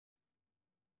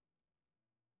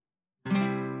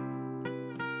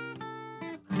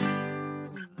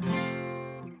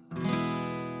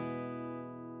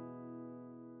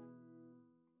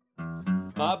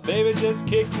My baby just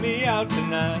kicked me out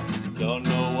tonight. Don't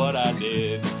know what I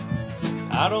did.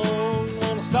 I don't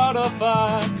want to start a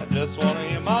fight. I just want to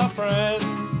hear my friends.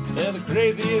 They're the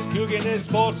craziest, kookinest,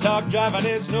 sports talk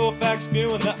drivingest, no facts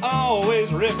spewing. They're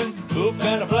always riffing. Poop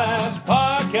and a Blast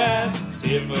podcast is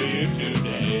here for you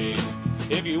today.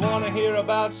 If you want to hear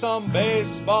about some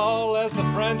baseball, as the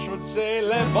French would say,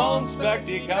 le bon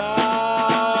spectacle.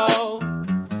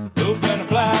 Poop and a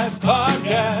Blast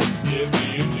podcast is here for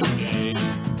you today.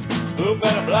 Poop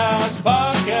and a Blast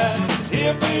podcast is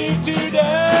here for you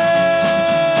today.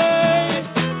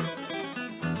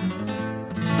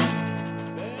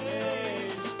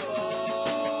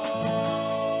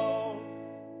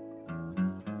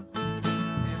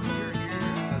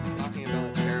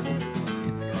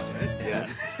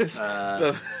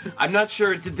 I'm not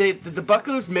sure. Did the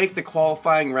Buccos make the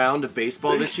qualifying round of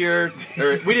baseball this year?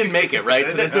 Or, we didn't make it, right?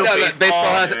 So there's no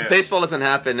baseball. Baseball doesn't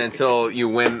happen until you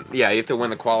win. Yeah, you have to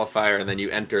win the qualifier, and then you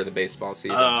enter the baseball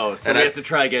season. Oh, so we have to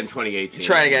try again 2018.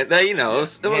 Try again. You know, it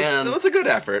was a good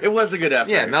effort. It was a good effort.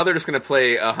 Yeah, now they're just going to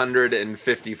play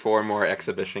 154 more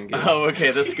exhibition games. Oh, okay,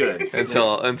 that's good.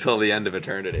 until the end of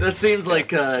eternity. That seems like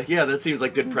that seems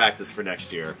like good practice for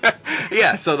next year.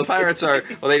 Yeah, so the Pirates are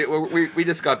we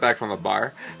just got back from a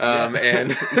bar, and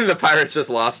the Pirates just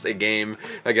lost a game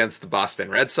against the Boston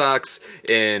Red Sox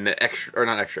in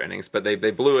not extra innings, but they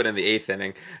blew it in the 8th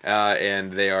inning,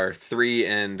 and they are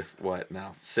 3-6,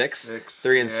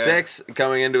 3-6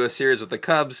 going into a series with the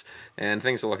Cubs, and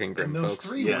things are looking grim. And those folks.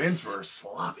 three wins were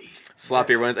sloppy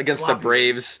Wins against the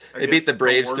Braves. They beat the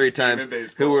Braves 3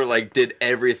 times, who were did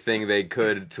everything they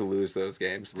could to lose those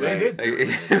games. They did.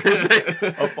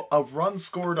 A run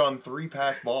scored on 3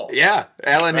 passed balls. Yeah,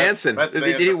 Alan Hansen.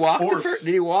 Did he walk? Did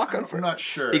he walk on first? I'm not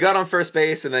sure. He got on first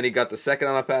base, and then he got the second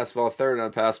on a pass ball, third on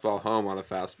a pass ball, home on a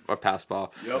pass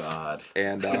ball. Yep. God.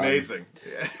 And amazing.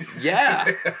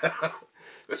 Yeah.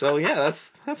 So yeah,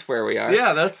 that's where we are.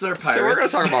 Yeah, that's our Pirates. So we're gonna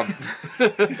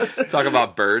talk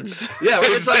about birds. Yeah, we're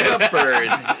gonna talk about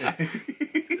birds.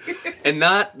 And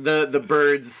not the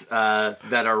birds that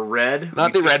are red.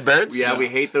 Not the red birds. Yeah, we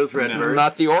hate those red birds.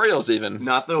 Not the Orioles even.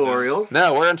 Not the Orioles.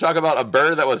 No, we're going to talk about a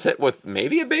bird that was hit with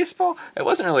maybe a baseball. It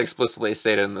wasn't really explicitly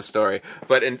stated in the story.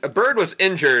 But a bird was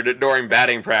injured during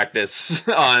batting practice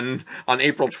on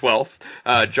April 12th.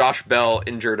 Josh Bell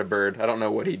injured a bird. I don't know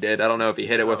what he did. I don't know if he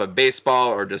hit it with a baseball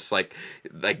or just got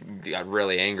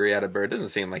really angry at a bird. It doesn't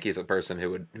seem like he's a person who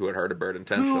would hurt a bird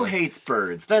intentionally. Who hates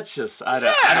birds? That's just I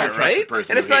don't trust the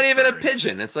person. And it's not even birds. a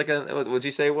pigeon. It's like what would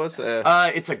you say it was?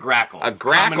 It's a grackle. A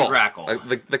grackle. Common grackle.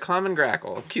 The common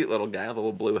grackle. A cute little guy with a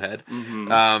little blue head.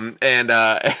 Mm-hmm. And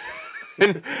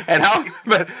how?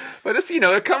 But this,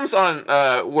 it comes on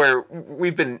where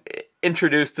we've been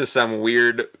introduced to some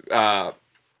weird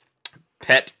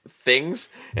pet things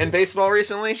in baseball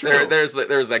recently. There's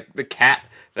the cat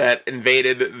that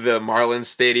invaded the Marlins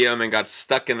Stadium and got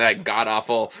stuck in that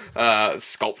god-awful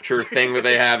sculpture thing that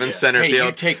they have in center field.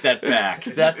 You take that back.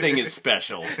 That thing is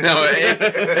special. No,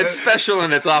 it's special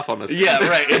in its awfulness. Yeah,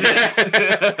 right, it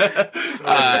is.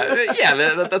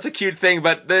 That's a cute thing,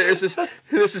 but this is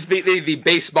the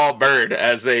baseball bird,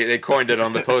 as they coined it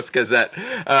on the Post-Gazette.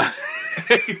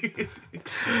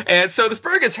 And so this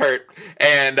bird gets hurt,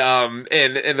 and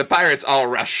the Pirates all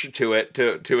rush to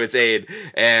its aid,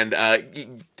 and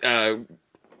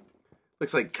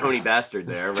looks like Tony Bastard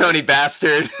there. Right? Tony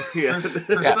Bastard.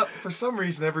 For some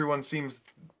reason, everyone seems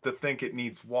to think it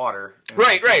needs water.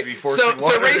 Right. So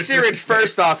Ray Searage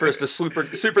first offers to super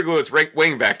glue its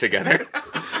wing back together.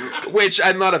 Which,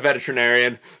 I'm not a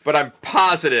veterinarian, but I'm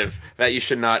positive that you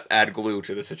should not add glue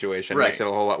to the situation. It makes it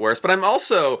a whole lot worse. But I'm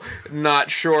also not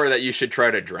sure that you should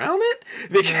try to drown it.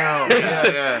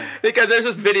 Because there's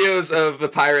just videos of the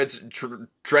Pirates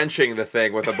drenching the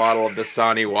thing with a bottle of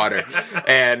Dasani water.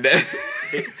 And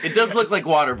it does look like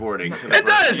waterboarding. It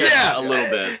does, yeah. A little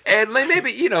bit. And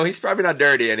maybe, he's probably not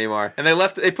dirty anymore. And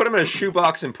they put him in a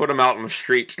shoebox and put him out on the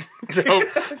street to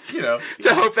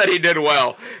hope that he did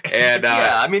well. And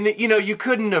I mean, you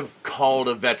couldn't have called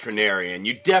a veterinarian.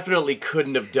 You definitely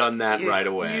couldn't have done that right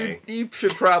away. You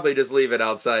should probably just leave it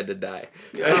outside to die.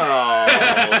 Oh.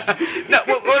 No,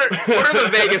 what are the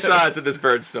Vegas odds that this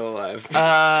bird's still alive?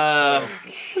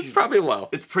 It's probably low.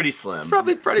 It's pretty slim.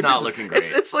 Probably it's not looking great.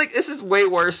 It's like, this is way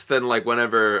worse than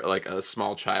whenever a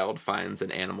small child finds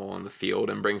an animal in the field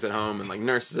and brings it home and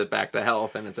nurses it back to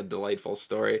health, and it's a delightful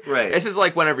story. Right. This is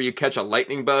like whenever you catch a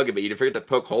lightning bug, but you forget to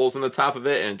poke holes in the top of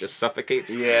it and it just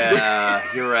suffocates. Yeah,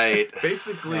 you're right.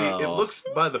 Basically, it looks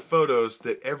by the photos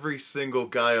that every single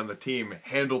guy on the team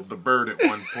handled the bird at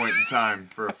one point in time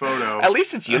for a photo. At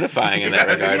least it's unifying in that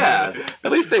regard. backyard. Yeah.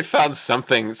 At least they found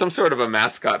something, some sort of a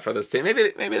mascot for this team.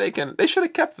 Maybe they should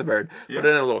have kept the bird, put it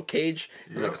in a little cage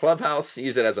in the clubhouse,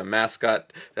 use it as a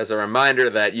mascot, as a reminder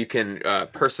that you can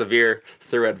persevere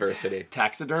through adversity.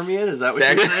 Taxidermy it? Is that what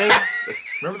you're saying?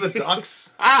 Remember the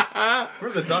ducks?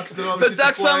 Remember the ducks that always The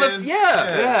ducks on the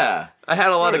Yeah. I had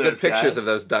a lot of Remember good those pictures guys? of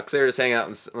those ducks. They were just hanging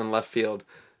out in left field.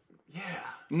 Yeah.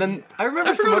 And then I remember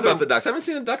I some forgot other... about the ducks. I haven't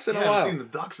seen the ducks in a I while. haven't seen the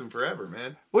ducks in forever,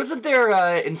 man. Wasn't there,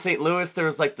 in St. Louis, there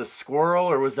was like the squirrel,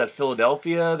 or was that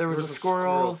Philadelphia? There was a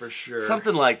squirrel? For sure.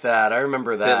 Something like that. I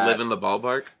remember that. That live in the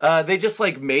ballpark. They just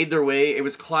like made their way. It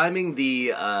was climbing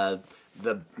the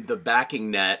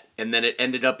backing net, and then it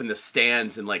ended up in the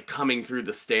stands and like coming through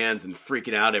the stands and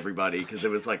freaking out everybody because it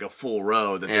was like a full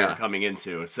row that they were coming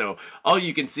into. So all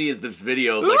you can see is this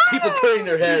video of like people turning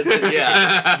their heads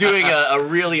and doing a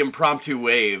really impromptu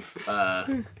wave.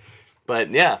 But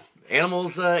yeah,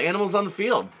 animals on the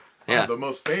field. Yeah. The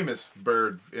most famous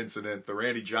bird incident, the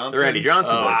Randy Johnson. The Randy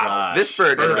Johnson bird. gosh. This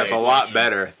bird ended up a lot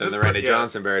better than This the bird- Randy yeah,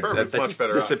 Johnson bird. bird was That much just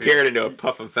better off disappeared into a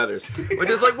puff of feathers, which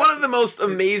is like one of the most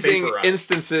amazing Vaporized.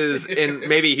 instances in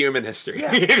maybe human history.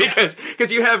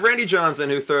 Because you have Randy Johnson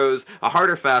who throws a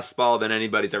harder fastball than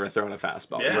anybody's ever thrown a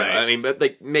fastball. Yeah. Right. I mean, but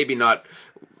like maybe not.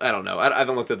 I don't know. I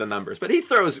haven't looked at the numbers, but he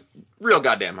throws real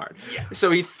goddamn hard. Yeah.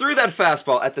 So he threw that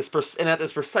fastball at this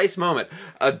precise moment.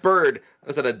 A bird,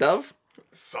 was it a dove?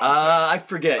 I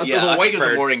forget. It was Yeah, a I white think it was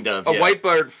bird. a mourning dove. A yeah. white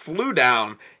bird flew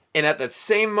down, and at that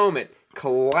same moment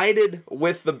collided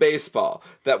with the baseball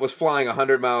that was flying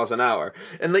 100 miles an hour.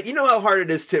 And like, you know how hard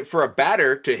it is for a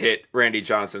batter to hit Randy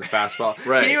Johnson's fastball.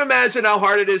 Right. Can you imagine how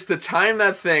hard it is to time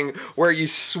that thing where you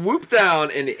swoop down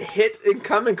and hit and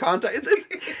come in contact?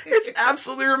 It's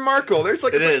absolutely remarkable. It's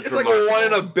like a remarkable. 1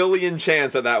 in a billion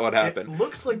chance that would happen. It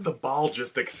looks like the ball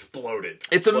just exploded.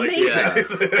 It's amazing. Like,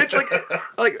 It's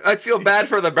like I feel bad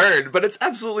for the bird, but it's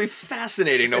absolutely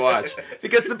fascinating to watch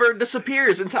because the bird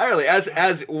disappears entirely,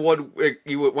 as one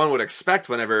would expect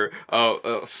whenever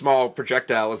a small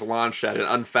projectile is launched at an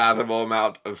unfathomable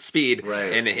amount of speed,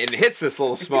 Right. and it hits this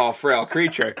little small frail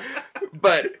creature.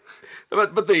 But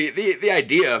the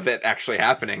idea of it actually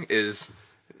happening is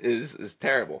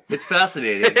terrible. It's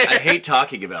fascinating. I hate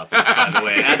talking about this, by the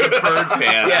way. As a bird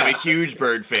fan, I'm a huge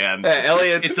bird fan.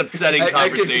 Elliot, it's upsetting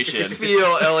conversation. I can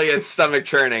feel Elliot's stomach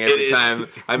churning every time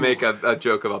I make a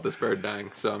joke about this bird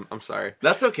dying. So I'm sorry.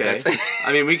 That's okay.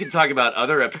 I mean, we can talk about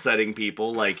other upsetting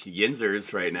people like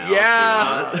Yinzers right now.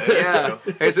 Yeah.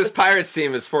 There's this Pirates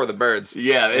team is for the birds.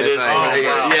 Yeah, it is. Oh,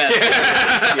 wow.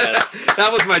 Yes.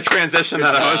 That was my transition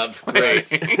that I was.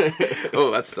 Great. Oh,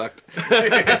 that sucked.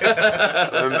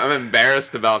 I'm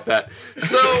embarrassed about that.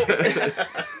 So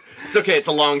It's okay. It's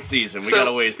a long season. We got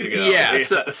a ways to go. Yeah.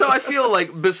 So I feel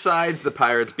like besides the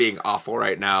Pirates being awful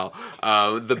right now,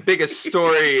 the biggest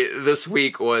story this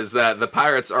week was that the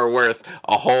Pirates are worth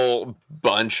a whole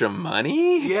bunch of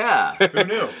money. Yeah. who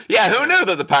knew? Yeah, who knew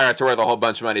that the Pirates were worth a whole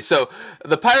bunch of money? So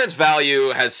the Pirates'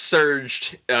 value has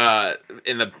surged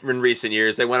in recent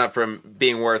years. They went up from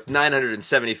being worth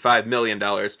 $975 million.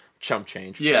 Chump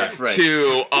change. Yeah, right.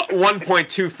 To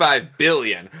 $1.25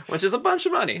 billion, which is a bunch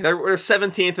of money. They're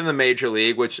 17th in the major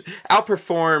league, which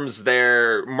outperforms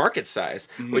their market size,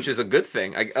 which is a good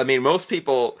thing. I mean, most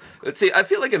people, let's see, I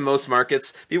feel like in most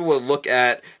markets, people will look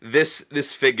at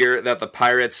this figure that the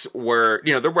Pirates were,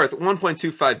 they're worth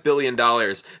 $1.25 billion.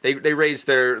 They raised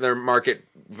their market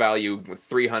value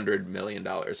 $300 million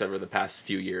over the past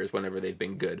few years whenever they've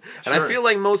been good. And I feel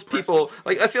like most people,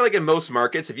 I feel like in most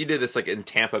markets, if you did this like in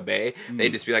Tampa Bay,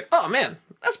 they'd just be like, oh man,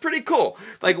 that's pretty cool.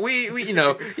 Like we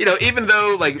even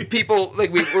though like people,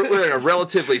 like we're in a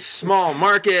relatively small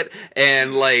market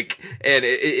and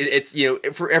it's,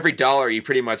 for every dollar you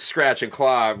pretty much scratch and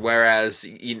claw, whereas,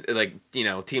 teams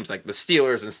like the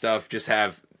Steelers and stuff just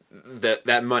have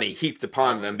that money heaped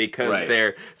upon them because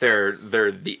they're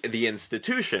the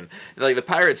institution. Like the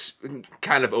Pirates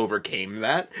kind of overcame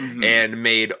that and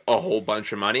made a whole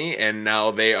bunch of money, and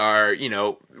now they are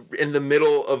in the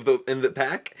middle of the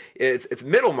pack. It's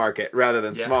middle market rather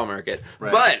than small market.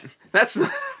 Right. But that's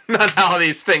not how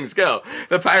these things go.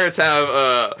 The Pirates have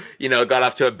got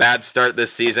off to a bad start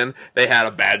this season. They had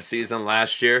a bad season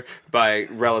last year by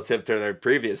relative to their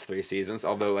previous 3 seasons,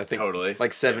 although I think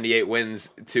like 78 wins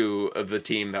to the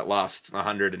team that lost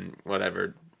 100 and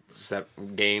whatever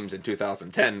games in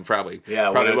 2010 probably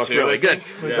looked really good.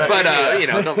 But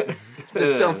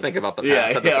don't think about the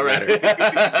past. That doesn't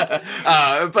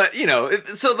matter. But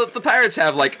so the Pirates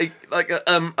have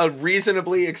a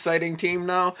reasonably exciting team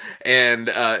now, and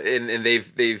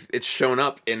they've it's shown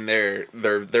up in their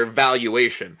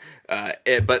valuation.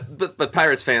 But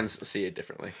Pirates fans see it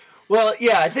differently. Well,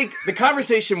 yeah, I think the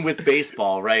conversation with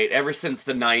baseball, right, ever since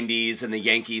the 90s and the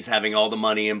Yankees having all the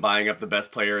money and buying up the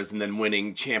best players and then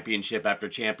winning championship after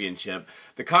championship,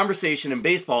 the conversation in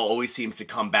baseball always seems to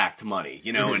come back to money,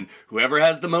 you know, and whoever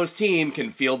has the most team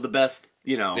can field the best,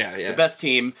 you know, the best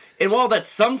team. And while that's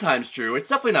sometimes true, it's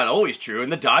definitely not always true. In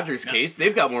the Dodgers case,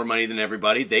 they've got more money than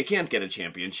everybody. They can't get a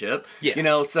championship, you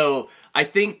know, so I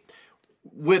think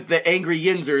with the angry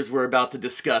yinzers we're about to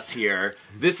discuss here,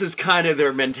 this is kind of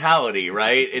their mentality,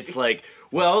 right? It's like,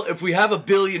 well, if we have $1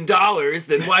 billion,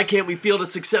 then why can't we field a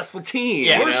successful team?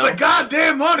 Yeah, where's the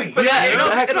goddamn money? Yeah,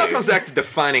 exactly. It all comes back to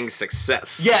defining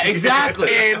success. Yeah, exactly.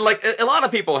 And like a lot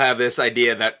of people have this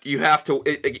idea that you have to,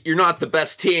 you're not the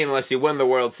best team unless you win the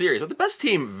World Series. But the best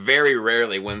team very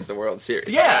rarely wins the World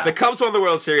Series. Yeah, the Cubs won the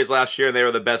World Series last year, and they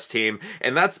were the best team.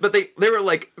 And but they were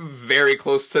like very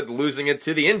close to losing it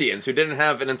to the Indians, who didn't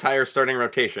have an entire starting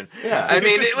rotation. Yeah, I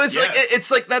mean, it was like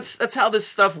it's like that's how this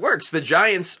stuff works. The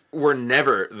Giants were never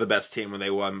the best team when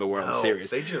they won the World Series.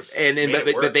 They just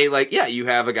but they like you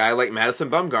have a guy like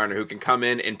Madison Bumgarner who can come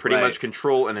in and pretty much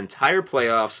control an entire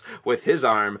playoffs with his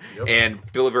arm and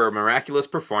deliver a miraculous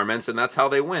performance, and that's how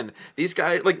they win. These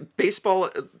guys, like, baseball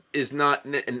is not,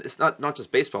 and it's not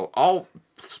just baseball. All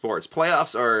sports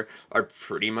playoffs are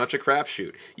pretty much a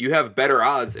crapshoot. You have better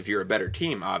odds if you're a better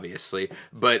team, obviously,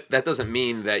 but that doesn't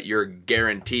mean that you're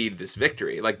guaranteed this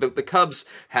victory. Like the Cubs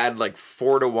had like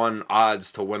 4-1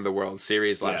 odds to win the World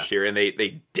Series last year, and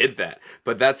they did that.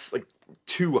 But that's like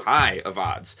too high of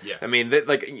odds. Yeah. I mean,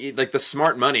 like the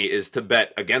smart money is to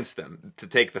bet against them, to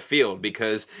take the field,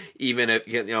 because even if,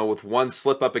 you know, with one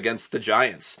slip up against the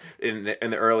Giants in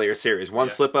the earlier series, one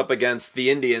slip up against the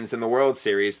Indians in the World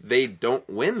Series, they don't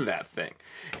win that thing.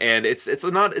 And it's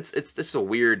just a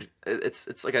weird,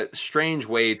 it's like a strange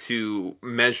way to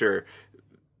measure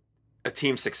a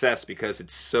team's success because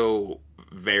it's so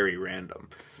very random.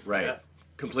 Right. Yeah.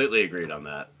 Completely agreed on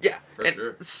that. Yeah, for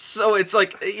sure. So it's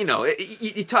like, you know,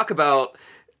 you talk about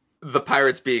the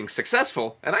Pirates being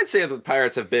successful, and I'd say that the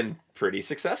Pirates have been pretty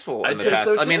successful in the past.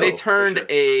 So I mean, they turned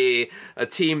a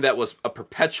team that was a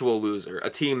perpetual loser,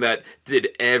 a team that did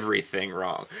everything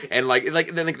wrong, and like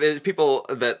there's people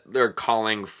that they're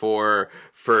calling for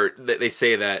they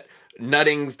say that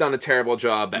Nutting's done a terrible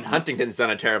job, that Huntington's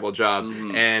done a terrible job,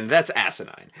 and that's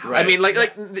asinine. Right. I mean,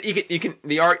 you can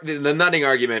the Nutting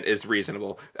argument is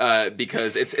reasonable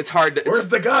because it's hard to... Where's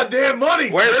the goddamn money?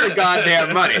 Where's the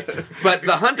goddamn money? But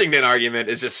the Huntington argument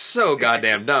is just so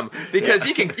goddamn dumb because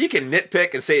you can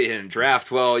nitpick and say he didn't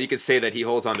draft well, you could say that he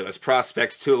holds on to his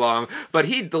prospects too long, but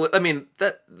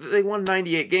they won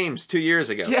 98 games 2 years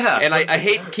ago. Yeah. And I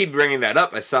hate to keep bringing that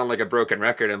up. I sound like a broken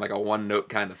record and like a one-note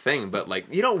kind of thing, but like,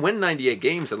 you don't win 98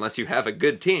 games unless you have a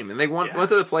good team. And they went to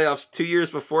the playoffs 2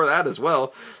 years before that as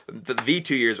well. The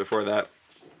 2 years before that.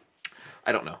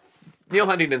 I don't know. Neil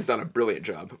Huntington's done a brilliant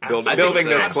job building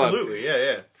this club. Absolutely,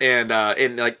 yeah.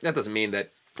 And like, that doesn't mean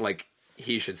that like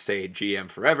he should stay GM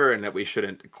forever and that we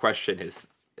shouldn't question his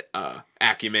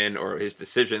acumen or his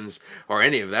decisions or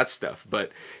any of that stuff.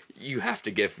 But you have to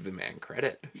give the man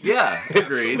credit. Yeah,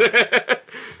 agreed.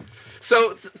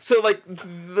 So like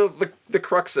the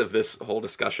crux of this whole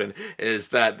discussion is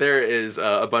that there is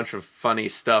a bunch of funny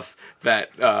stuff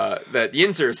that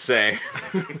yinzers say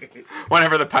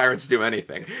whenever the Pirates do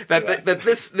anything. That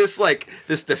this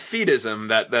defeatism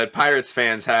that Pirates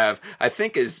fans have, I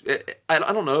think is, I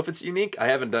don't know if it's unique. I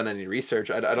haven't done any research.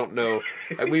 I don't know.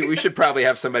 We should probably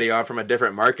have somebody on from a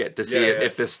different market to see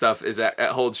if this stuff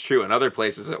holds true in other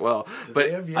places as well.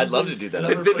 But I'd love to do that.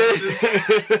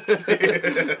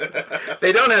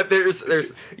 They don't have. There's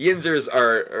yinzers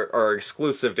are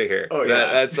exclusive to here. Oh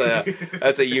yeah,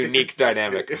 that's a unique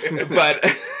dynamic.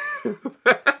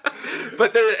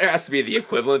 But there has to be the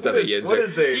equivalent of a yinzer. What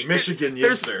is a Michigan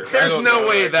yinzer? There's no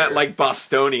way that like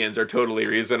Bostonians are totally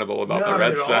reasonable about the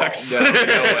Red Sox. No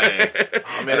way.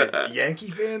 Oh man, Yankee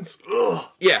fans. Ugh.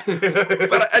 Yeah,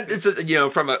 but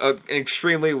it's from an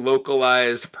extremely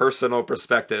localized personal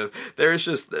perspective.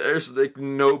 There's like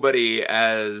nobody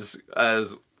as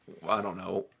I don't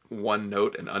know, one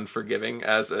note and unforgiving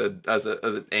as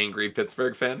an angry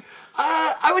Pittsburgh fan.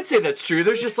 I would say that's true.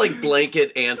 There's just like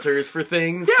blanket answers for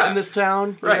things in this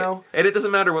town, you know? And it doesn't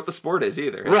matter what the sport is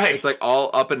either. It's like all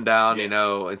up and down. You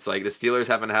know, it's like the Steelers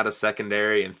haven't had a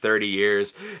secondary in 30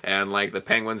 years, and like the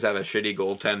Penguins have a shitty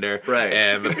goaltender, right?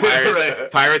 And the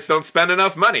Pirates don't spend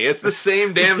enough money. It's the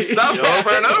same damn stuff over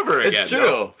and over again. It's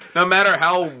true. No matter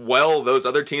how well those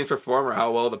other teams perform or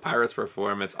how well the Pirates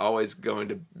perform, it's always going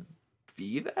to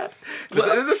be that? Does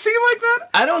it seem like that?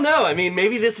 I don't know. I mean,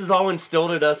 maybe this is all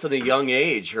instilled at us at a young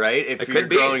age, right? If you're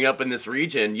growing up in this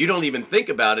region, you don't even think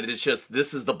about it. It's just,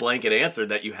 this is the blanket answer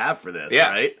that you have for this,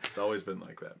 right? It's always been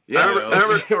like that. Yeah, I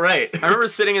remember right. I remember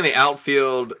sitting in the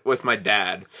outfield with my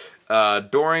dad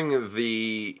during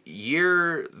the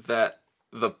year that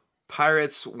the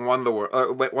Pirates won the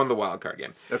wild card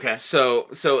game. Okay. So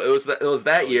it was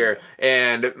that year,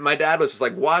 and my dad was just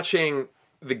like watching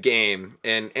the game,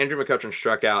 and Andrew McCutchen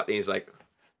struck out, and he's like,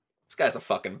 "This guy's a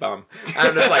fucking bum." And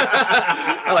I'm just like,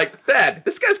 I'm like, "Dad,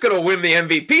 this guy's gonna win the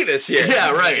MVP this year."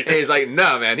 Yeah, right. And he's like,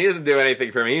 "No, man, he doesn't do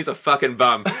anything for me. He's a fucking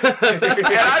bum." And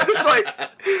I'm just like,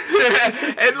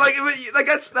 and like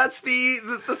that's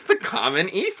the common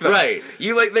ethos, right?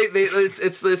 You like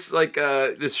it's this like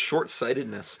this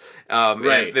short-sightedness,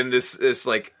 right? And then this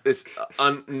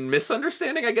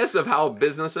misunderstanding, I guess, of how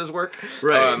businesses work,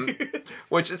 right?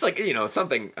 Which it's like, you know,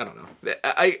 something I don't know.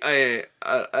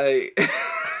 I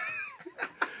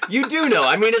You do know.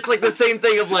 I mean, it's like the same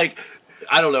thing of like,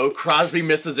 I don't know, Crosby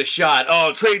misses a shot.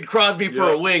 Oh, trade Crosby for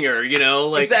a winger, you know?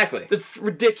 Like, exactly. It's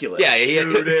ridiculous. Yeah.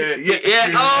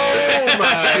 Oh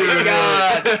my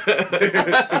god.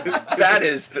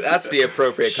 That's the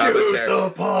appropriate commentary. Shoot the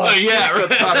puck. Oh, yeah, right.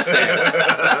 Puck fans.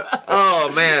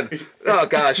 Oh man. Oh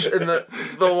gosh. In the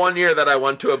one year that I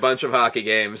went to a bunch of hockey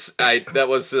games, that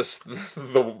was just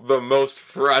the most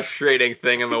frustrating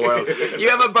thing in the world. You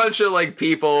have a bunch of like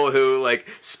people who like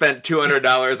spent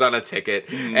 $200 on a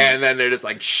ticket, and then they're just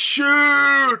like,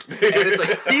 shoot, and it's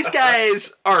like, these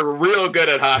guys are real good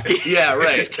at hockey. Yeah,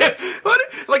 right.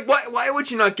 Why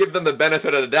would you not give them the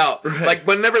benefit of the doubt? Right. Like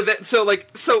whenever so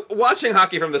watching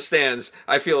hockey from the stands,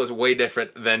 I feel, is way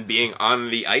different than being on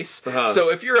the ice. Uh-huh.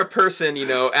 So if you're a person, you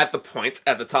know, at the point,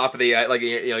 at the top of the, like,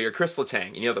 you know, you're Chris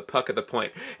Letang, you know, the puck at the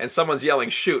point, and someone's yelling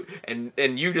shoot, and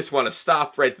you just want to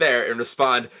stop right there and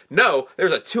respond, no,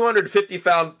 there's a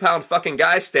 250-pound fucking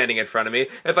guy standing in front of me.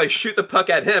 If I shoot the puck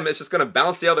at him, it's just going to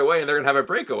bounce the other way, and they're going to have a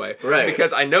breakaway. Right.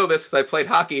 Because I know this because I played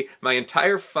hockey my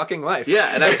entire fucking life.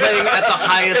 Yeah, and I'm playing at the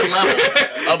highest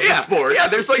level of the sport. Yeah,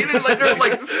 there's like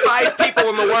 5 people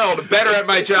in the world better at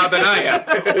my job than I am.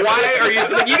 Why are you,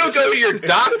 like, you don't go to your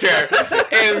doctor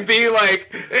and be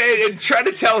like, and try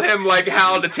to tell him like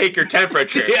how to take your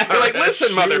temperature. Yeah, you're like, listen,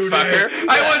 motherfucker,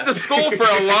 I went to school for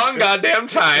a long goddamn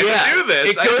time to do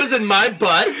this. It goes in my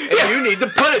butt, and you need to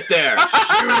put it there.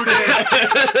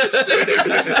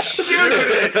 Shoot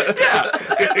it. Yeah,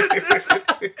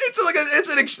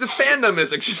 the fandom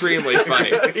is extremely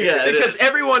funny. Yeah, because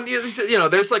everyone, you know,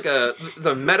 there's like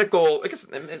the medical, I guess,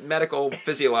 medical,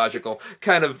 physiological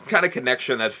kind of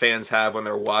connection that fans have when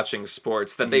they're watching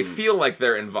sports, that they feel like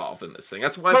they're involved in this thing.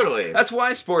 That's why. Totally. That's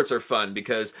why sports are fun,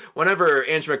 because whenever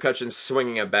Andrew McCutchen's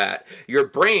swinging a bat, your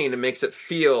brain makes it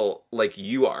feel like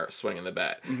you are swinging the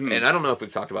bat. Mm-hmm. And I don't know if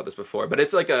we've talked about this before, but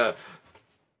it's like a.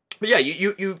 But yeah,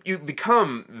 you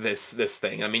become this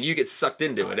thing. I mean, you get sucked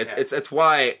into it. It's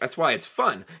why it's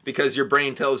fun, because your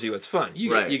brain tells you it's fun.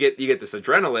 You get this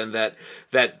adrenaline that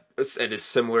is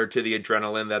similar to the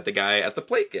adrenaline that the guy at the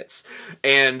plate gets,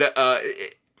 and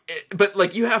but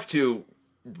like, you have to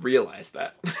realize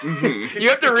that. Mm-hmm. You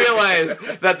have to realize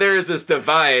that there is this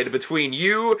divide between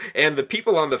you and the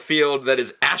people on the field that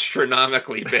is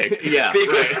astronomically big. Yeah,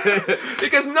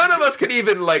 because none of us could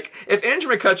even, like, if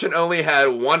Andrew McCutchen only had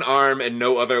one arm and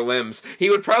no other limbs, he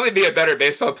would probably be a better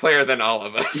baseball player than all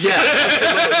of us. Yeah,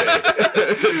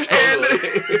 totally.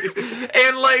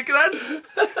 and like that's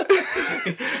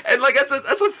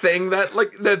a thing that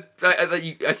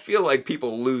I feel like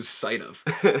people lose sight of,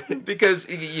 because,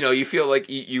 you know, you feel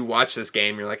like you watch this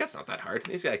game, you're like, that's not that hard.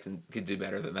 These guys can do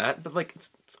better than that. But like,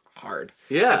 it's hard.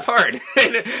 Yeah, it's hard.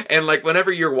 and like,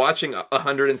 whenever you're watching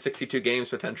 162 games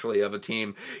potentially of a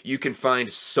team, you can find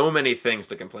so many things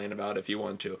to complain about if you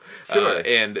want to. Sure.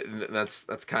 And that's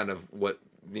kind of what,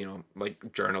 you know,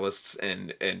 like, journalists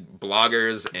and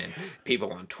bloggers and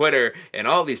people on Twitter and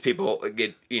all these people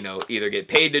get, you know, either get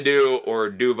paid to do or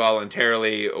do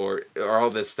voluntarily or all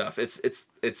this stuff. It's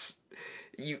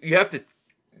you have to.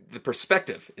 The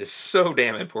perspective is so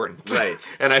damn important, right?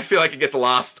 And I feel like it gets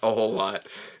lost a whole lot,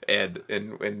 and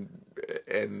the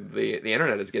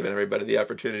internet has given everybody the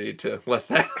opportunity to let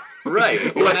that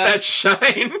that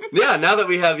shine. Yeah, now that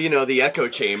we have, you know, the echo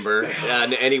chamber,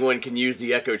 and anyone can use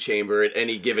the echo chamber at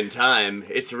any given time,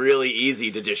 it's really easy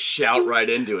to just shout right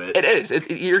into it. It is.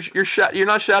 You're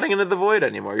not shouting into the void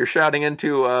anymore. You're shouting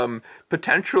into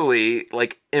potentially,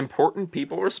 like, important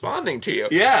people responding to you.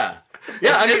 Yeah.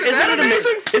 Yeah, I mean, isn't it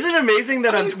amazing? Isn't it amazing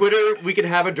that on Twitter we can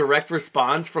have a direct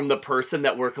response from the person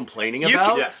that we're complaining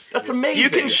about? Yes. That's amazing. You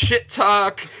can shit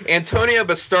talk Antonio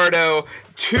Bastardo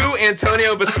to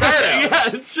Antonio Bastardo. Yeah,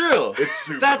 it's true. It's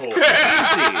super That's cool. crazy.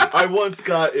 I once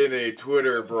got in a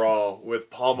Twitter brawl with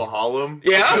Paul Mahalem.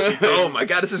 Yeah? Oh my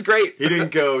god, this is great. He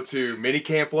didn't go to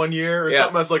minicamp one year or Yeah.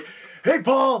 something. I was like, hey,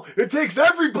 Paul, it takes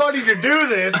everybody to do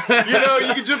this. You know,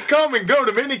 you can just come and go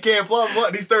to minicamp, blah, blah, blah.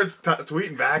 And he starts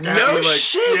tweeting back at No me. Like,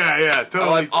 shit. Yeah,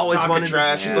 totally. I've always talking wanted to-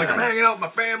 trash. He's like, I'm hanging out with my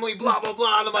family, blah, blah,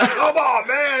 blah. And I'm like, come on,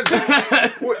 man.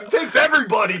 It takes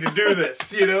everybody to do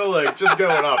this, you know, like, just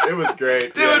going up. It was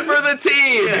great. Do it for the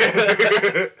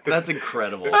team. That's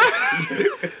incredible.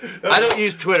 I don't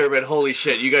use Twitter, but holy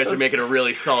shit, you guys are making a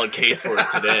really solid case for it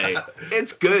today.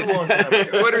 It's good. a long time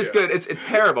ago. Twitter's Yeah. good. It's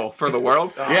terrible for the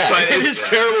world. Yeah, but it is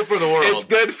terrible for the world. It's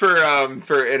good for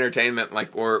entertainment.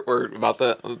 Like we're about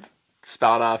to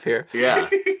spout off here. Yeah.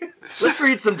 Let's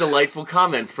read some delightful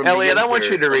comments from Elliot, the I want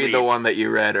you to read Elite. the one that you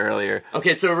read earlier.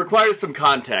 Okay, so it requires some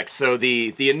context. So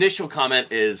the initial comment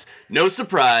is, no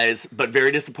surprise, but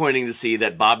very disappointing to see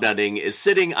that Bob Nutting is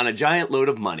sitting on a giant load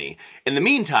of money. In the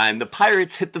meantime, the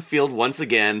Pirates hit the field once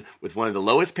again with one of the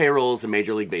lowest payrolls in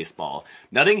Major League Baseball.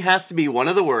 Nutting has to be one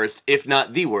of the worst, if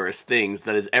not the worst, things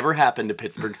that has ever happened to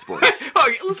Pittsburgh sports.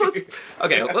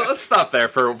 Okay, let's stop there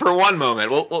for one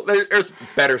moment. Well, there's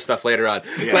better stuff later on.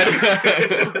 Yeah.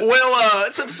 But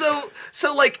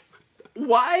so like,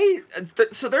 why?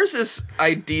 So there's this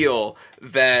ideal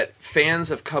that fans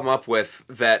have come up with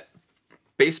that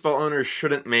baseball owners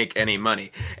shouldn't make any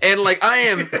money, and like I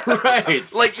am Right.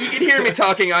 like you can hear me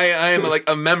talking. I am like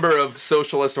a member of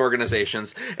socialist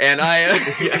organizations, and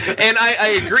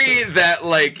I agree that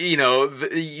like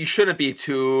you shouldn't be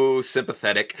too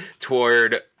sympathetic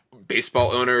toward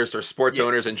baseball owners or sports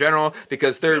owners in general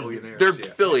because they're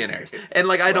billionaires, and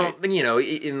like I don't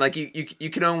in like you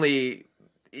can only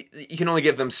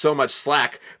give them so much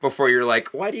slack before you're like,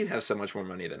 why do you have so much more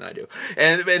money than I do?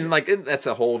 And like that's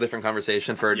a whole different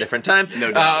conversation for a different time.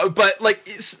 No doubt. But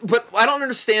I don't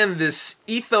understand this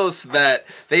ethos that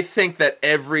they think that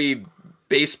every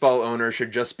baseball owner should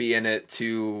just be in it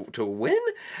to win.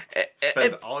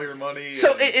 Spend all your money.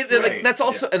 So and- like, that's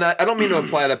also, and I don't mean to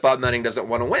imply that Bob Nutting doesn't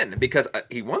want to win because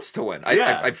he wants to win.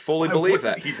 I fully believe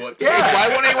that. He want to? Yeah, why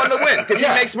wouldn't he want to win? Because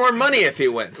Yeah. he makes more money if he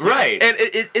wins. Right. And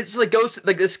it's like goes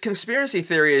like this conspiracy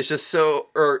theory is just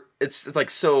it's like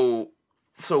so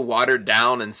watered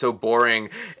down and so boring,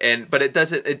 but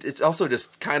it's also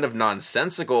just kind of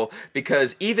nonsensical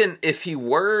because even if he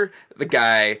were the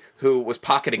guy who was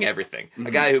pocketing everything,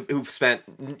 a guy who spent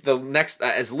the next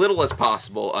as little as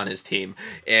possible on his team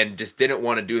and just didn't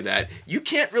want to do that, you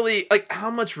can't really, like, how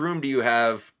much room do you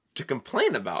have to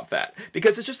complain about that?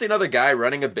 Because it's just another guy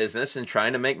running a business and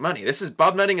trying to make money.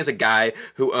 Bob Nutting is a guy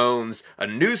who owns a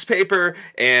newspaper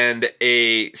and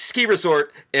a ski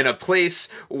resort in a place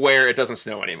where it doesn't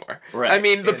snow anymore. Right. I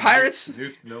mean, the Pirates.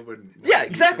 Nobody Yeah,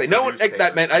 exactly. No one.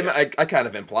 That meant I kind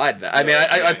of implied that. I mean,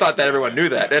 I thought that everyone knew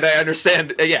that, and I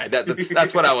understand. Yeah,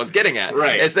 that's what I was getting at.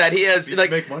 Right. Is that he has Needs like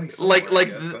to make money somewhere, I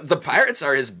guess. the Pirates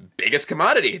are his biggest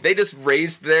commodity. They just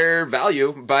raised their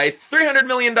value by $300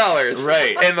 million.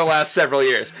 Right. In the last several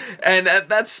years, and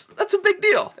that's a big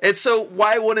deal. And so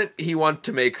why wouldn't he want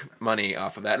to make money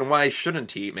off of that, and why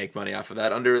shouldn't he make money off of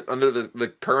that under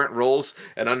the current rules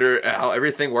and under how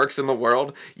everything works in the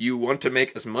world? You want to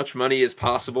make as much money as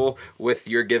possible with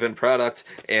your given product,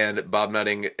 and Bob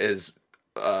Nutting is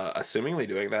assumingly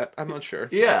doing that. I'm not sure.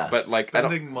 Yeah. But like I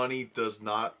don't. Spending money does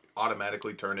not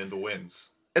automatically turn into wins.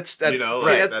 It's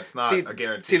that's not a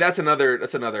guarantee. See, that's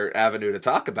another avenue to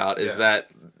talk about is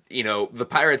that the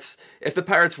Pirates, if the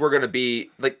Pirates were going to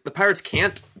be like, the Pirates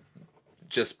can't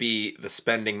just be the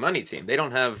spending money team. They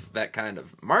don't have that kind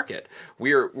of market.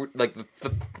 We're like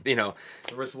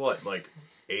There was like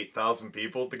 8,000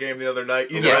 people at the game the other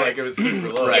night. Yeah. Like it was super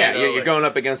low. Right. Yeah, you're like, going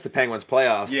up against the Penguins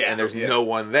playoffs, Yeah, and there's yeah. no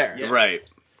one there. Yeah. Right.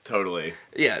 Totally.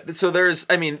 Yeah, so there's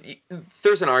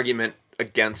an argument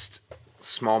against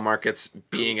small markets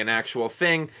being an actual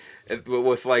thing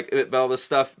with like all this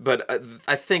stuff, but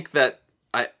I think that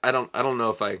I don't know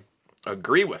if I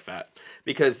agree with that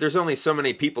because there's only so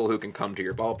many people who can come to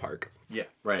your ballpark. Yeah.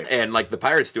 Right. And like the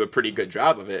Pirates do a pretty good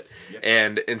job of it. Yeah.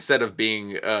 And instead of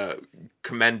being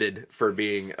commended for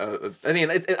being, I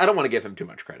don't want to give him too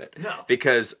much credit. No.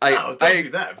 Because don't do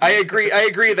that. I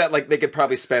agree that like they could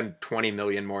probably spend $20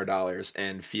 million more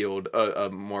and field a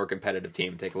more competitive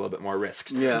team, take a little bit more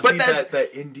risks. Yeah. Just But need that,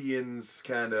 that Indians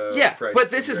kind of price but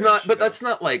this is range, not. But you know? that's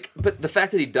not like. But the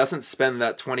fact that he doesn't spend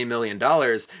that $20 million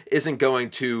isn't going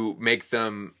to make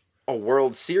them a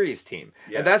World Series team.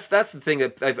 Yeah. And that's the thing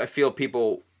that I feel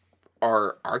people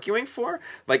are arguing for.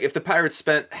 Like, if the Pirates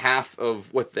spent half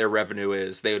of what their revenue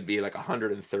is, they would be like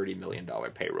 $130 million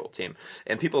payroll team.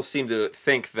 And people seem to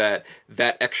think that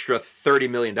that extra $30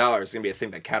 million is going to be a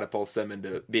thing that catapults them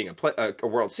into being a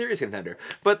World Series contender.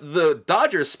 But the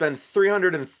Dodgers spend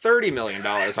 $330 million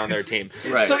on their team.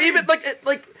 Right. So even, like,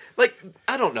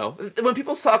 I don't know. When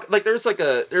people talk, like, there's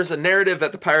a narrative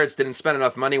that the Pirates didn't spend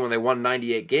enough money when they won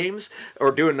 98 games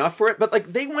or do enough for it, but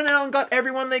like they went out and got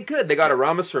everyone they could. They got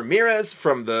Aramis Ramirez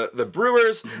from the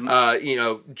Brewers.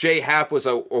 Jay Happ was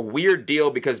a weird deal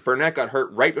because Burnett got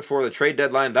hurt right before the trade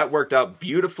deadline. That worked out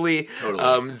beautifully.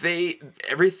 Totally.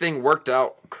 Everything worked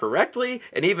out correctly,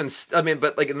 and even and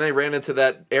they ran into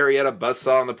that Arrieta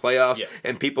buzzsaw in the playoffs,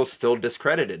 and people still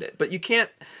discredited it. But you can't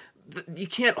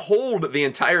hold the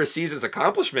entire season's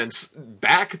accomplishments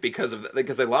back because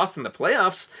they lost in the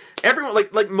playoffs. Everyone,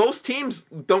 like most teams,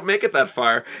 don't make it that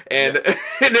far, and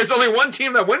and there's only one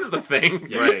team that wins the thing.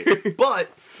 Right. But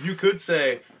you could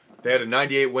say they had a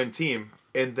 98 win team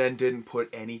and then didn't put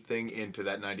anything into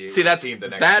that 98 win team the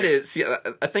next year.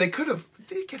 I think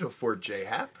they could afford J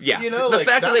Happ. Yeah, the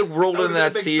fact that they rolled in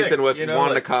that season thing, with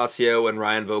Juan Nicasio and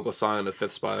Ryan Vogelsong in the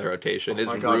fifth spot of the rotation is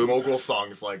room.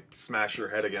 Vogelsong's like smash your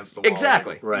head against the wall.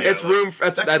 Exactly, right. It's room.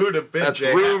 That's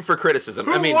room for criticism.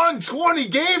 Who won 20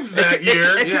 games that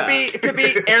year? It could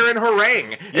be Aaron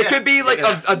Harang. It could be like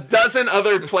a dozen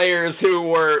other players who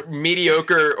were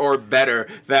mediocre or better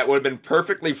that would have been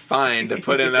perfectly fine to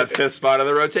put in that fifth spot of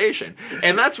the rotation.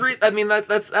 And that's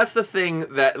the thing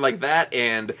that like that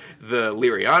and the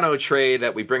Liriano trade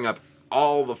that we bring up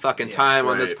all the fucking time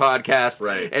on this podcast.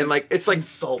 Right. And like it's like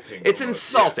insulting. It's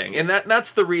insulting. And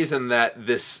that's the reason that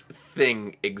this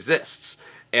thing exists.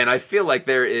 And I feel like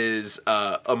there is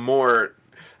a more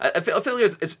I feel like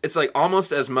it's like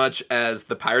almost as much as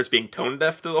the Pirates being tone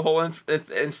deaf to the whole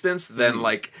instance than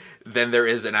there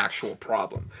is an actual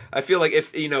problem. I feel like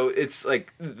if it's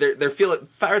like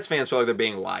Pirates fans feel like they're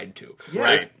being lied to. Yeah,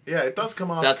 right. Yeah, it does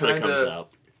come off. That's when it comes out.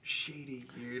 Shady,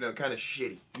 kind of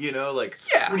shitty.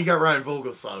 When you got Ryan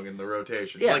Vogelsong in the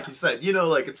rotation, like you said,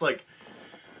 it's like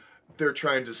they're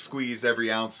trying to squeeze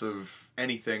every ounce of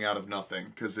anything out of nothing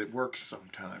because it works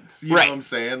sometimes. You know what I'm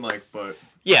saying? But.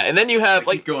 Yeah, and then you have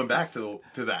keep going back to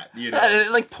that,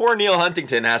 And, like poor Neil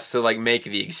Huntington has to like make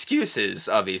the excuses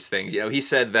of these things. He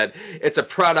said that it's a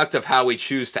product of how we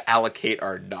choose to allocate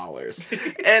our dollars,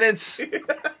 and it's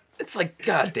like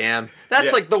goddamn,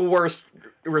 that's like the worst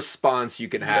response you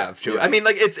can have to it. I mean,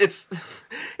 like it's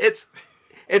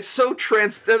so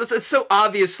it's so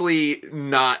obviously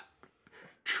not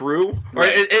true, or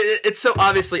it's so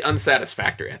obviously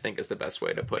unsatisfactory, I think is the best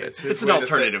way to put it. It's an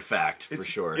alternative fact, for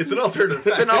sure. It's an alternative fact.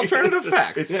 It's an alternative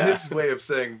fact. It's his way of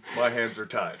saying, my hands are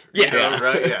tied. Yes.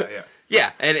 Right? Yeah.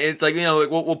 Yeah, and it's like,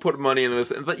 we'll put money into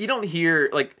this, but you don't hear,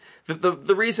 like,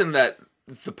 the reason that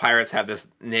the Pirates have this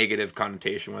negative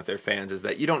connotation with their fans is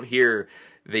that you don't hear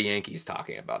the Yankees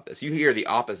talking about this. You hear the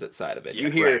opposite side of it. You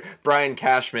hear Brian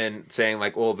Cashman saying,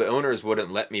 like, well, the owners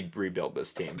wouldn't let me rebuild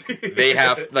this team. They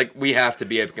have, like, we have to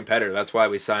be a competitor. That's why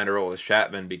we signed Aroldis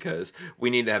Chapman, because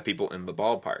we need to have people in the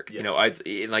ballpark. Yes.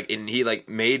 He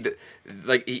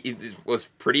was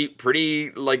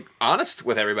pretty, like, honest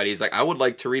with everybody. He's like, I would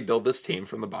like to rebuild this team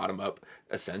from the bottom up,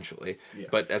 essentially,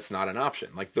 but that's not an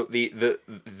option. Like, the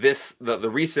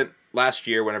recent last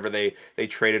year, whenever they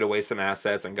traded away some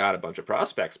assets and got a bunch of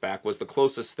prospects back, was the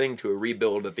closest thing to a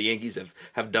rebuild that the Yankees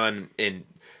have done in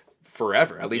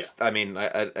forever. At least, I mean,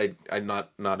 I'm not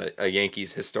a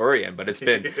Yankees historian, but it's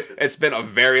been a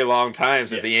very long time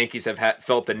since the Yankees have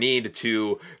felt the need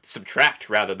to subtract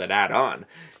rather than add on,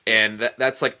 and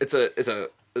that's like it's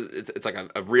like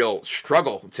a real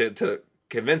struggle to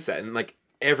convince that, and like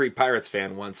every Pirates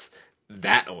fan wants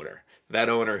that owner. That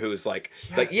owner who's like,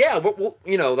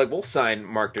 we'll sign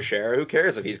Mark Teixeira. Who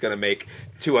cares if he's going to make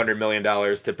 $200 million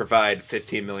to provide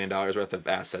 $15 million worth of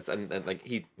assets? And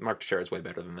like Mark Teixeira is way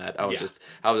better than that. I was just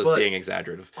being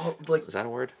exaggerative. Is that a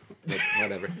word? Like,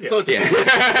 whatever.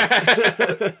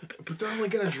 But they're only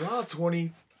going to draw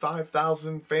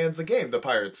 25,000 fans a game. The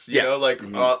Pirates,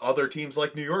 other teams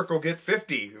like New York will get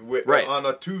 50 on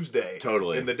a Tuesday,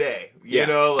 in the day.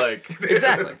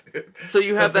 Exactly. So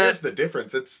you have that's the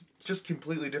difference. It's just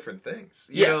completely different things.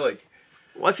 Well,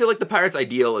 I feel like the Pirates'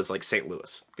 ideal is like St.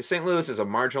 Louis, because St. Louis is a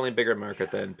marginally bigger market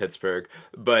than Pittsburgh,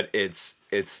 but it's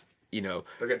they're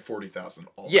getting 40,000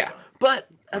 all the time. But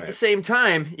at the same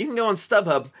time, you can go on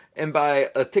StubHub and buy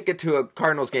a ticket to a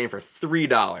Cardinals game for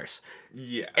 $3.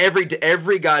 Yeah.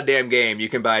 Every goddamn game you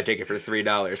can buy a ticket for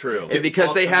 $3. True. And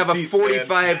because they have a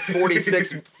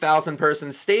 46,000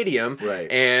 person stadium,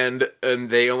 right, and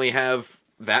they only have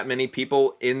that many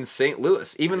people in St.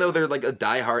 Louis, even though they're like a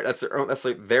diehard. That's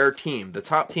like their team. The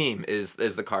top team is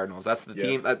the Cardinals. That's the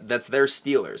team. That's their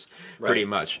Steelers, pretty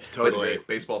much. Totally. But,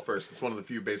 baseball first. It's one of the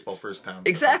few baseball first towns.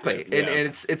 Exactly, and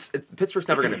it's Pittsburgh's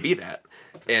never going to be that.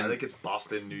 And I think it's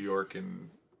Boston, New York, and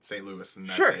St. Louis, and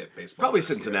that's it. Baseball. Probably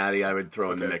Cincinnati. I would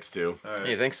throw in the mix too. Right.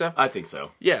 You think so? I think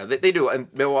so. Yeah, they do, and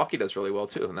Milwaukee does really well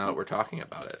too. Now that we're talking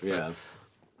about it, Yeah.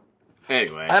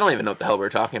 Anyway, I don't even know what the hell we're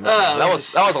talking about. That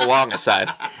was a long aside.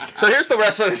 So here's the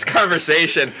rest of this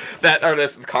conversation or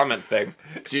this comment thing.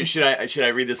 So should I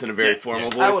read this in a very formal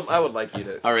voice? I would like you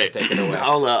to. All right, take it away.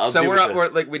 I'll so do we're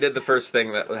like we did the first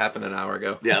thing that happened an hour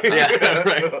ago. Yeah.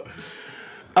 Right.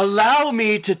 Allow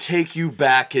me to take you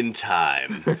back in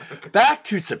time. Back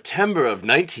to September of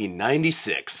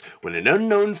 1996, when an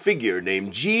unknown figure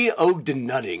named G. Ogden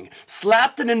Nutting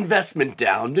slapped an investment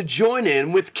down to join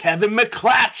in with Kevin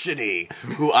McClatchy,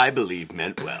 who I believe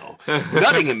meant well.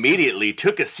 Nutting immediately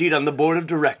took a seat on the board of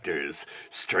directors.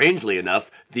 Strangely enough,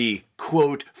 the,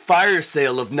 quote, fire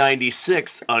sale of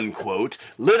 96, unquote,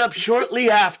 lit up shortly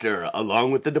after,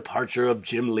 along with the departure of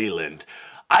Jim Leland.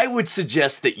 I would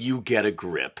suggest that you get a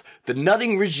grip. The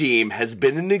Nutting regime has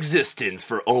been in existence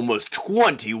for almost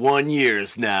 21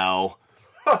 years now.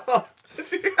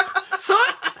 So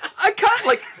I kind of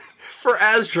like, for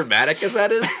as dramatic as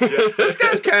that is, this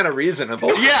guy's kind of reasonable.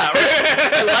 Yeah, right?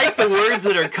 I like the words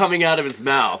that are coming out of his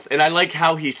mouth, and I like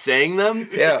how he's saying them.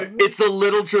 Yeah. It's a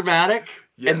little dramatic,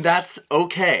 Yes. and that's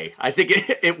okay. I think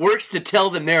it works to tell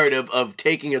the narrative of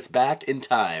taking us back in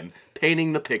time,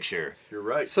 painting the picture. You're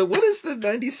right. So what is the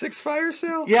 96 fire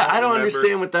sale? Yeah, I don't remember.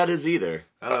 understand what that is either.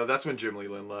 I don't know. That's when Jim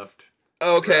Leland left.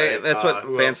 Okay, Right. that's what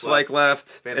Who Van else Slyke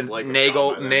left, Van and Slyke was Nagel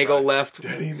gone by then, Nagel right? left.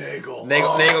 Denny Nagel.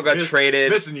 Nagel got traded.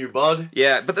 Missing you, bud.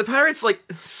 Yeah, but the Pirates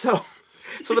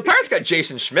so the Pirates got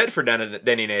Jason Schmidt for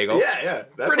Denny Nagel. Yeah.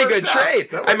 That Pretty good works out.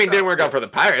 trade. That I mean, works didn't out. work out for the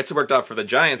Pirates. It worked out for the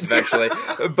Giants eventually.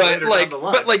 but Later down the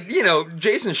line. you know,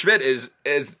 Jason Schmidt is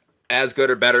as good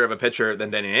or better of a pitcher than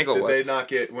Denny Nagel Did was. they not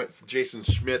get Jason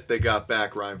Schmidt? They got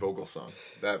back Ryan Vogelsong.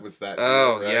 That was that.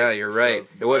 Oh, deal, right? yeah, you're right.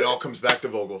 So it all comes back to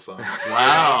Vogelsong.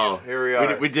 Wow. Here we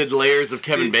are. We did layers of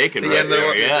Kevin Bacon right Yeah,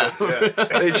 there,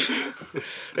 yeah.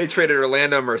 They traded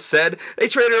Orlando Merced. They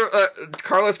traded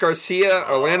Carlos Garcia,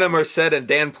 Orlando Merced, and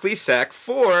Dan Plesac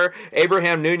for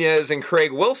Abraham Nunez and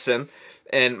Craig Wilson.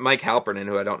 And Mike Halpernon,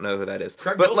 who I don't know who that is.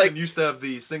 Craig but Wilson used to have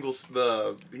the singles. He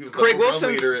was the Craig home run Wilson.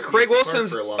 leader at Craig East Park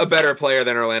Wilson's for a long a time. better player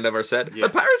than Orlando Merced. Yeah. The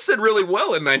Pirates did really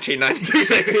well in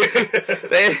 1996.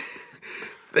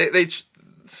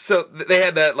 So they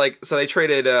had that so they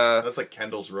traded. That's like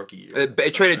Kendall's rookie year. They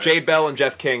traded Jay Bell and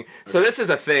Jeff King. So this is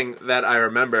a thing that I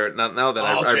remember now that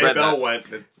I Jay read Bell that. went.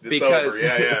 It's Because- over.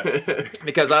 Yeah.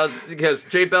 because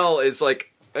Jay Bell is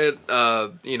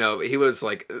he was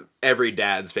like every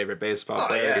dad's favorite baseball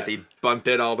player because he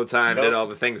bunted all the time, did all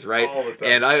the things right. All the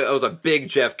time. And I was a big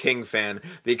Jeff King fan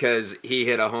because he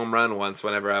hit a home run once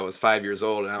whenever I was 5 years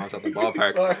old and I was at the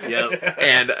ballpark. Yep.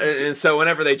 And so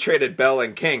whenever they traded Bell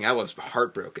and King, I was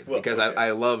heartbroken because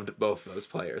I loved both those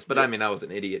players. But I mean, I was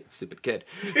an idiot, stupid kid.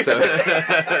 So,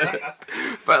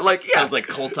 but Sounds like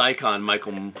cult icon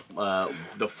Michael,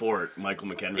 the Fort, Michael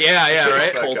McHenry. yeah,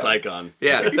 right. Cult icon.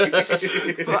 Yeah.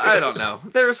 Well, I don't know.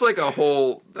 There's like a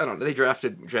whole. I don't know. They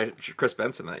drafted Chris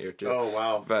Benson that year too. Oh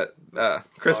wow. But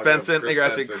Chris Saga of Benson, Chris they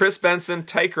got Benson. Chris Benson,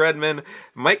 Tyke Redman,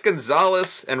 Mike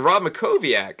Gonzalez, and Rob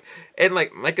Makoviak. And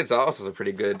Mike Gonzalez was a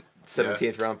pretty good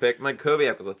 17th round pick.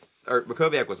 Makoviak was a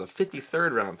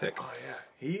 53rd round pick. Oh yeah.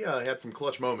 He had some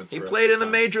clutch moments. He for us played at in the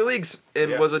times. major leagues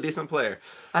and was a decent player.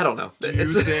 I don't know. Do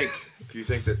you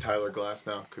think that Tyler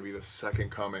Glasnow could be the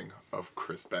second coming of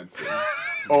Chris Benson?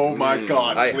 Oh my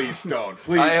God! Please don't.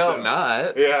 Please. I hope don't.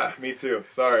 not. Yeah, me too.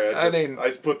 Sorry, I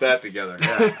just put that together.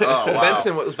 Yeah. Oh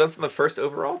wow. Was Benson the first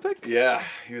overall pick? Yeah,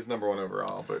 he was number 1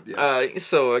 overall, but yeah,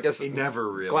 So I guess he never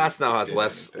really. Glasnow has did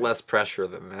anything. less pressure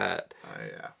than that.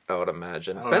 Yeah. I would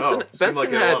imagine. I don't know. Seemed like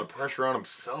he had a lot of pressure on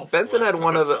himself. Benson last had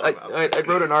one time of the. saw him out I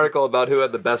wrote an article about who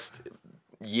had the best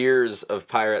years of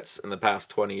Pirates in the past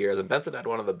 20 years, and Benson had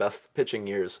one of the best pitching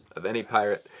years of any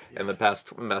Pirate in the past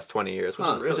 20 years,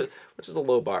 which is a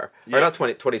low bar. Yeah. Or not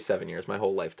 27 years, my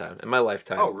whole lifetime. In my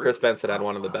lifetime, Oh, really? Chris Benson had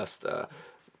one of the best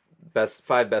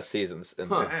 5 best seasons in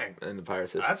Dang. the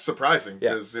Pirates history. That's surprising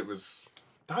Yeah. because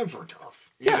times were tough.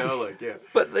 You know,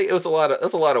 But it was a lot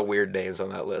of weird names on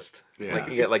that list. Yeah. Like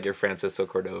you get your Francisco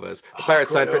Cordovas. The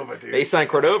Pirates Cordova, dude. they signed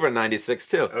Cordova in '96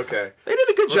 too. Okay. They did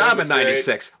a good job in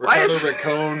 '96. Why Ricardo is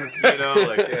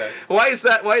Riccone,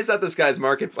 why is that this guy's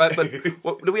market? But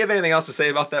do we have anything else to say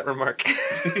about that remark?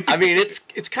 I mean,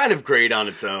 it's kind of great on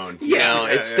its own. Yeah,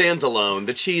 it stands alone.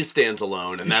 The cheese stands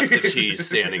alone, and that's the cheese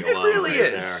standing alone. It really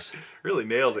right is. Really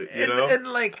nailed it, you and, know? and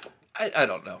like, I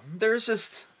don't know. There's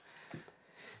just,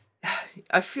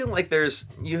 I feel like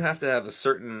you have to have a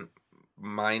certain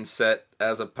mindset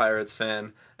as a Pirates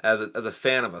fan, as a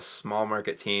fan of a small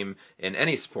market team in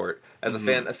any sport, as a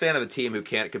fan of a team who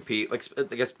can't compete. Like,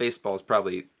 I guess baseball is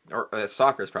probably, or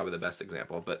soccer is probably the best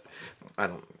example, but I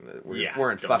don't.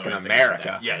 We're in fucking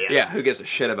America. Yeah. Who gives a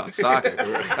shit about soccer?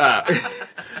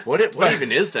 What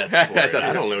even is that sport? I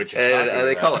don't know what you're talking about.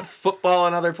 They call it football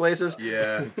in other places.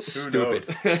 Yeah, Stupid.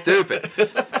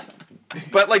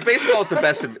 But like baseball is the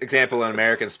best example in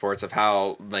American sports of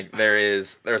how like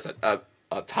there's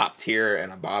a top tier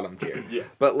and a bottom tier. Yeah.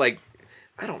 But like,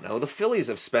 I don't know. The Phillies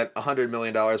have spent $100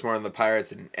 million more than the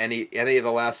Pirates in any of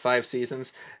the last 5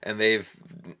 seasons, and they've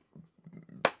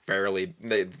barely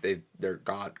they're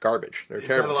garbage. They're Is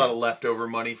terrible. that a lot of leftover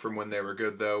money from when they were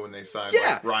good though? When they signed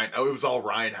like Ryan? Oh, it was all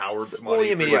Ryan Howard's money. Well,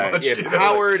 you mean you have you know,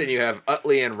 Howard and you have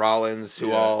Utley and Rollins,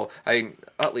 who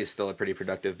Utley's still a pretty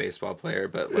productive baseball player,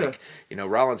 but like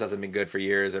Rollins hasn't been good for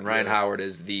years, and Ryan Howard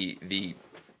is the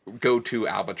go-to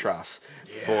albatross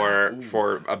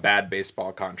for a bad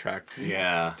baseball contract.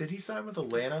 Yeah. Did he sign with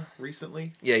Atlanta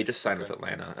recently? Yeah, he just signed with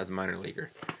Atlanta as a minor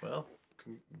leaguer. Well,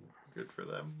 good for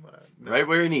them. No. Right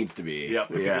where he needs to be. Yep.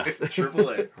 Yeah.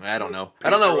 AAA. I don't know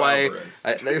why.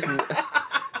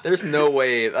 There's no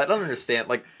way. I don't understand.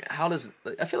 Like, how does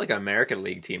I feel like an American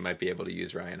League team might be able to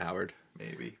use Ryan Howard?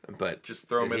 Maybe, but just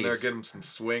throw him in there, get him some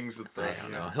swings. At the, I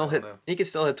don't know. He'll hit. He can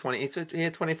still hit 20. He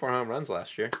had 24 home runs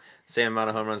last year. Same amount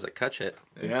of home runs that Kutch hit.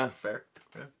 Yeah, fair.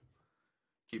 Yeah.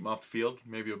 Keep him off the field.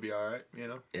 Maybe he'll be all right.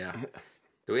 Yeah.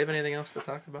 Do we have anything else to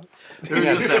talk about? There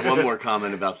was just that one more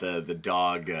comment about the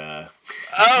dog. Oh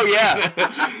yeah.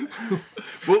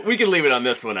 Well, we can leave it on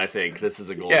this one. I think this is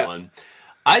a gold one.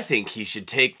 I think he should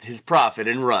take his profit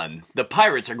and run. The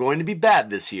Pirates are going to be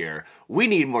bad this year. We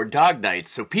need more dog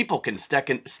nights so people can step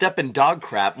in dog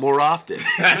crap more often.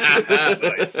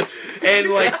 Nice.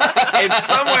 And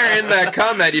somewhere in that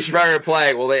comment, you should probably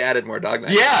reply, well, they added more dog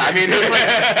nights. Yeah, I mean,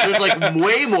 there's like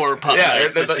way more pup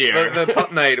nights this year. The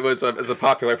pup night is a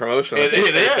popular promotion. It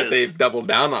is. They've doubled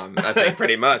down on, I think,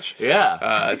 pretty much.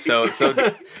 Yeah. So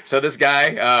this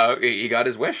guy, he got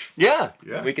his wish. Yeah.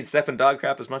 We can step in dog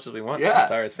crap as much as we want. Yeah.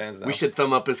 Pirates fans now. We should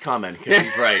thumb up his comment because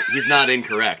he's right. He's not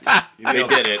incorrect. They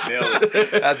did it. Nailed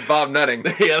it. That's Bob Nutting.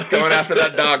 Going after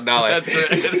that dog knowledge.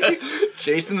 That's right.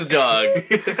 Chasing the dog.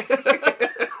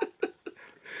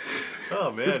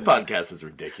 Oh man, this podcast is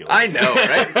ridiculous. I know,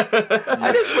 right?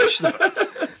 I just wish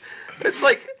it's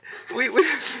like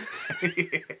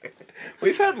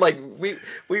we've had like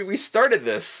we started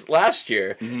this last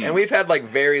year, and we've had like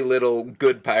very little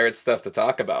good Pirates stuff to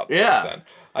talk about since then.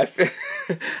 I feel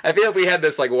if we had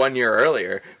this like 1 year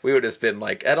earlier, we would have just been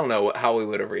like, I don't know how we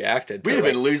would have reacted. We'd have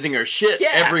been losing our shit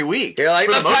every week. You're like,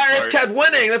 the Pirates kept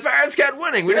winning. The Pirates kept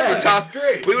winning. We just would talk.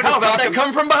 We would how just about talk that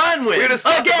come from behind win?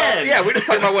 Again. We just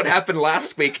talk about what happened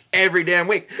last week every damn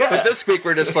week. Yeah. But this week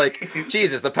we're just like,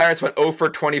 Jesus, the Pirates went 0 for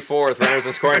 24 with runners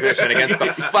in scoring position against the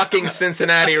fucking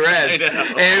Cincinnati Reds.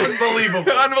 And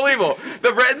unbelievable.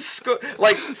 The Reds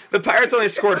the Pirates only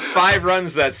scored 5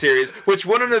 runs that series, which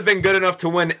wouldn't have been good enough to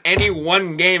win any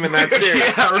one game in that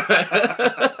series.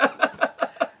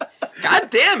 God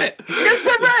damn it! Against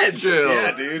the Reds.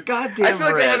 Yeah, dude. God damn. I feel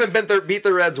like Reds. they haven't beat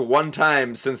the Reds one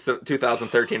time since the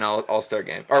 2013 All-Star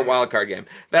game or wild card game.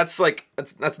 That's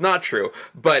not true,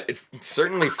 but it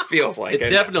certainly feels like it. It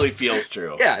definitely feels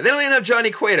true. Yeah, they don't even have Johnny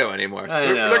Cueto anymore. I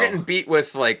know. They're getting beat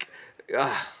with like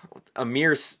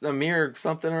Amir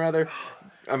something or other.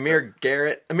 Amir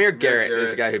Garrett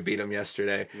is the guy who beat him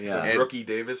yesterday. Yeah. And Rookie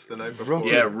Davis the night before.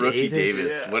 Rookie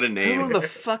Davis. Yeah. What a name. Who the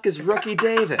fuck is Rookie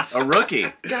Davis? A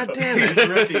rookie. God damn it. He's a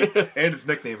rookie. And his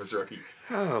nickname is Rookie.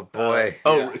 Oh, boy.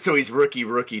 So he's Rookie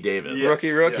Davis. Yes, Rookie.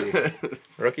 yes.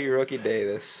 Rookie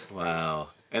Davis. Wow.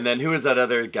 And then who was that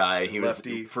other guy? He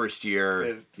Lefty. was first year.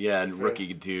 Finn. Yeah, and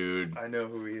rookie dude. I know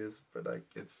who he is, but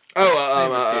it's... The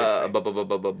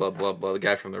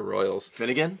guy from the Royals.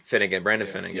 Finnegan? Brandon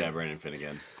Finnegan. Yeah, Brandon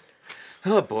Finnegan.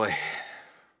 Oh, boy.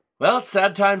 Well, it's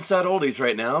sad times, sad oldies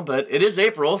right now, but it is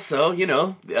April, so,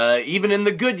 even in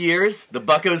the good years, the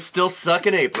Buccos still suck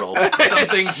in April. Some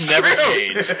things never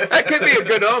change. That could be a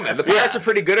good omen. The Pirates are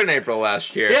pretty good in April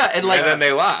last year. Yeah, and then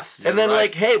they lost. And then,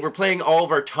 hey, we're playing all of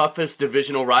our toughest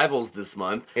divisional rivals this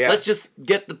month. Yeah. Let's just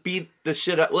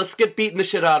let's get beaten the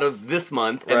shit out of this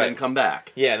month and then come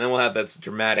back. Yeah, and then we'll have that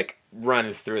dramatic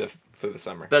run through the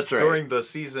summer. That's right. During the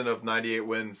season of 98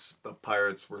 wins, the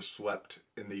Pirates were swept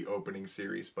in the opening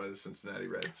series by the Cincinnati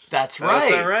Reds. That's right.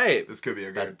 That's all right. This could be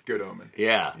a good omen.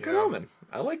 Yeah. Good omen.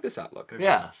 I like this outlook.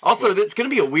 Yeah. Also, it's going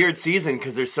to be a weird season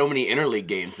because there's so many interleague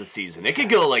games this season. It could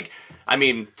go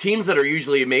teams that are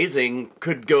usually amazing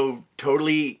could go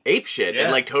totally apeshit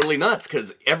and totally nuts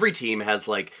because every team has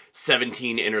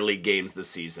 17 interleague games this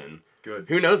season. Good.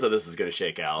 Who knows how this is going to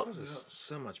shake out?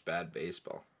 So much bad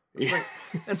baseball.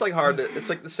 It's hard to, it's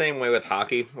the same way with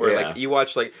hockey where you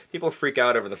watch people freak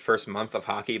out over the first month of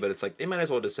hockey, but it's they might as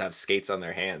well just have skates on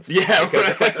their hands. Yeah,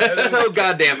 because it's so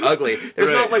goddamn ugly. There's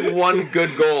not one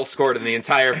good goal scored in the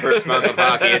entire first month of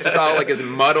hockey. It's just all this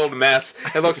muddled mess.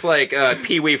 It looks like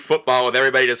pee-wee football with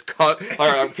everybody just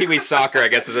or pee-wee soccer, I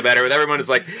guess is a better, with everyone is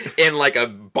in a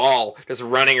ball just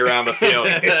running around the field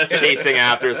chasing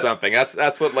after something.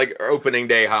 That's what opening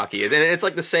day hockey is. And it's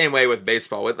the same way with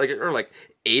baseball with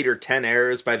 8 or 10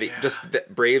 errors by the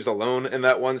Braves alone in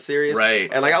that one series. Right.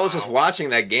 And I was just watching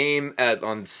that game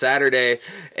on Saturday,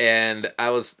 and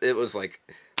it was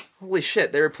holy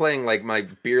shit, they were playing my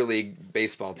beer league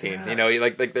baseball team. Yeah. You know,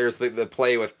 there's the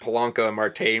play with Polanco and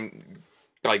Marte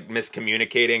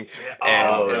miscommunicating.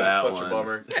 And that's such a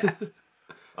bummer.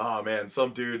 Oh man,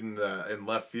 some dude in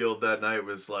left field that night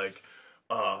was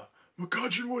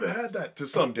McCutcheon would have had that to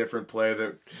some different play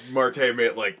that Marte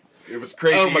made it was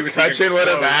crazy. Oh, McCutcheon would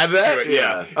have had that?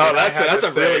 Yeah. Oh, that's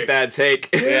a really bad take.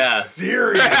 Yeah.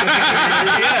 Serious.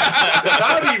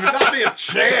 Not even a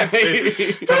chance. Tony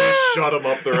shut him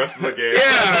up the rest of the game.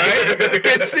 Yeah, right?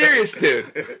 Get serious,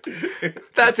 dude.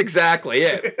 That's exactly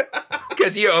it.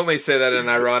 Because you only say that in an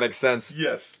ironic sense.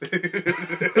 Yes.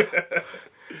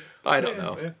 I don't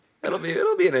know. Yeah. It'll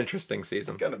be an interesting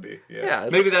season. It's gonna be. Yeah.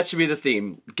 Maybe that should be the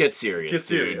theme. Get serious. Get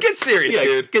serious. Get serious,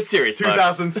 dude. Get serious.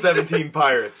 2017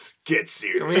 Pirates. Get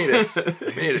serious.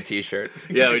 We need a T-shirt.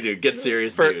 Yeah, we do. Get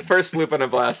serious, dude. First Bloop on a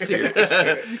Blast series.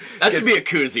 That should be a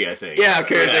koozie, I think. Yeah,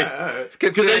 koozie.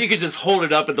 Because then you could just hold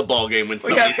it up at the ball game when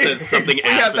somebody says something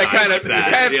asinine. We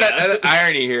have that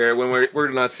irony here when we're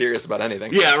not serious about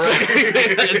anything. Yeah, right.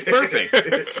 It's perfect.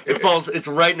 It's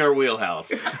right in our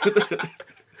wheelhouse.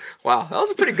 Wow, that was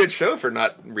a pretty good show for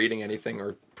not reading anything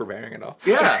or preparing at all.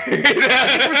 Yeah. I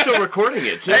think we're still recording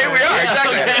it, too. Hey, we are,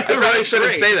 exactly. I probably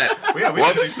shouldn't say that. Yeah, we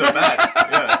didn't think so bad.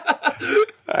 Yeah.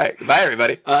 All right, bye,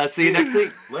 everybody. See you next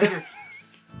week. Later.